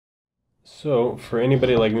So for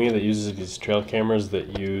anybody like me that uses these trail cameras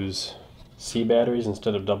that use C batteries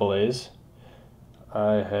instead of AA's,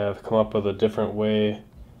 I have come up with a different way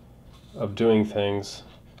of doing things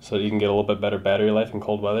so that you can get a little bit better battery life in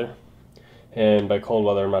cold weather. And by cold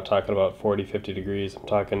weather, I'm not talking about 40, 50 degrees. I'm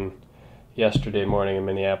talking yesterday morning in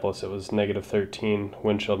Minneapolis, it was negative 13,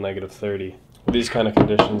 wind chill negative 30. With these kind of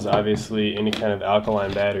conditions, obviously any kind of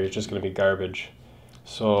alkaline battery is just going to be garbage.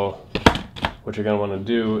 So what you're going to want to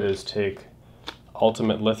do is take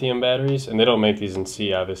Ultimate lithium batteries, and they don't make these in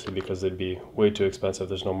C obviously because they'd be way too expensive.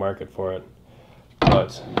 There's no market for it.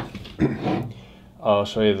 But I'll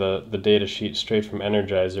show you the data sheet straight from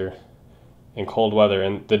Energizer in cold weather,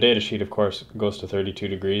 and the data sheet of course goes to 32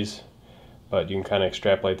 degrees, but you can kind of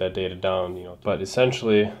extrapolate that data down, you know. But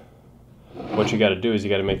essentially what you got to do is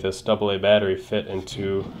you got to make this AA battery fit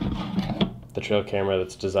into the trail camera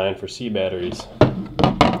that's designed for C batteries.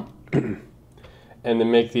 And they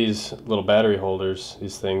make these little battery holders.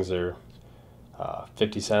 These things are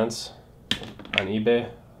 50 cents on eBay.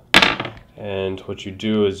 And what you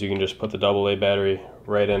do is you can just put the AA battery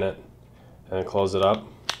right in it and then close it up.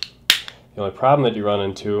 The only problem that you run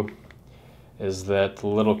into is that the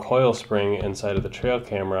little coil spring inside of the trail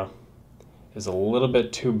camera is a little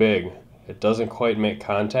bit too big. It doesn't quite make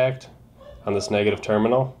contact on this negative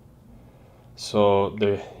terminal. So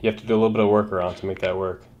you have to do a little bit of workaround to make that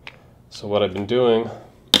work. So what I've been doing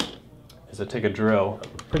is I take a drill,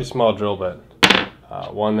 a pretty small drill bit,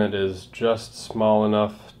 one that is just small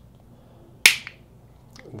enough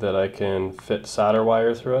that I can fit solder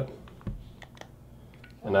wire through it,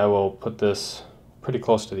 and I will put this pretty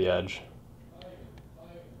close to the edge.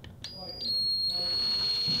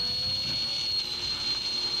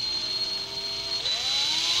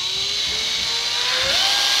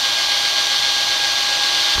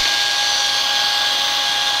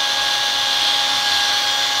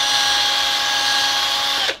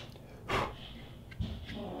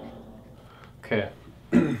 Okay,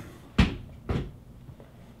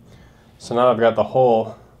 so now I've got the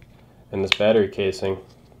hole in this battery casing.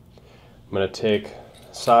 I'm going to take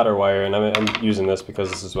solder wire, and I'm using this because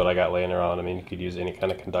this is what I got laying around. I mean, you could use any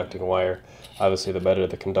kind of conducting wire. Obviously, the better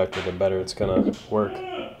the conductor, the better it's going to work.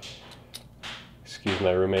 Excuse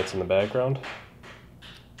my roommates in the background.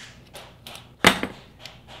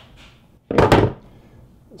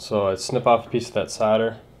 So I snip off a piece of that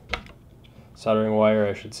soldering wire,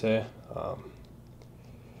 I should say.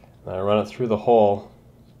 And I run it through the hole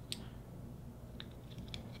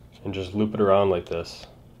and just loop it around like this.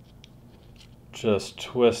 Just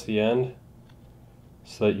twist the end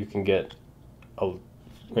so that you can get a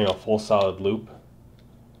full solid loop,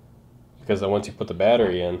 because then once you put the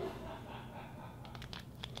battery in,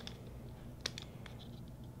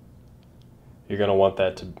 you're going to want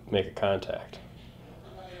that to make a contact.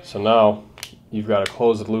 So now you've got a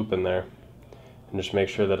closed loop in there, and just make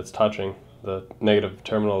sure that it's touching the negative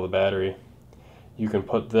terminal of the battery. You can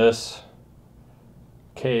put this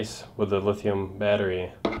case with the lithium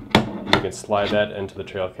battery, you can slide that into the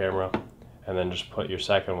trail camera and then just put your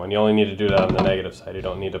second one. You only need to do that on the negative side. You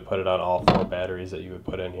don't need to put it on all four batteries that you would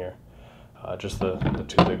put in here. Just the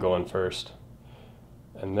two that go in first.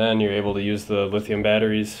 And then you're able to use the lithium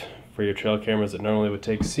batteries for your trail cameras that normally would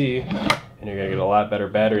take C, and you're going to get a lot better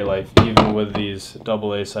battery life even with these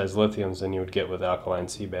AA size lithiums than you would get with alkaline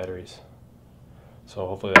C batteries. So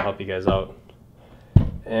hopefully that'll help you guys out.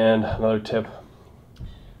 And another tip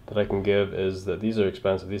that I can give is that these are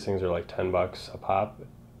expensive. These things are like 10 bucks a pop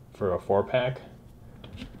for a 4-pack.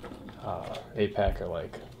 8-pack are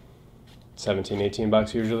like 17, 18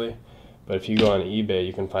 bucks usually. But if you go on eBay,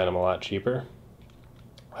 you can find them a lot cheaper.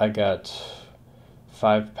 I got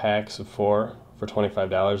 5 packs of 4 for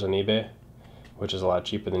 $25 on eBay, which is a lot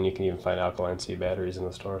cheaper than you can even find alkaline C batteries in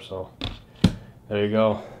the store. So there you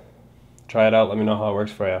go. Try it out. Let me know how it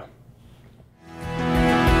works for you.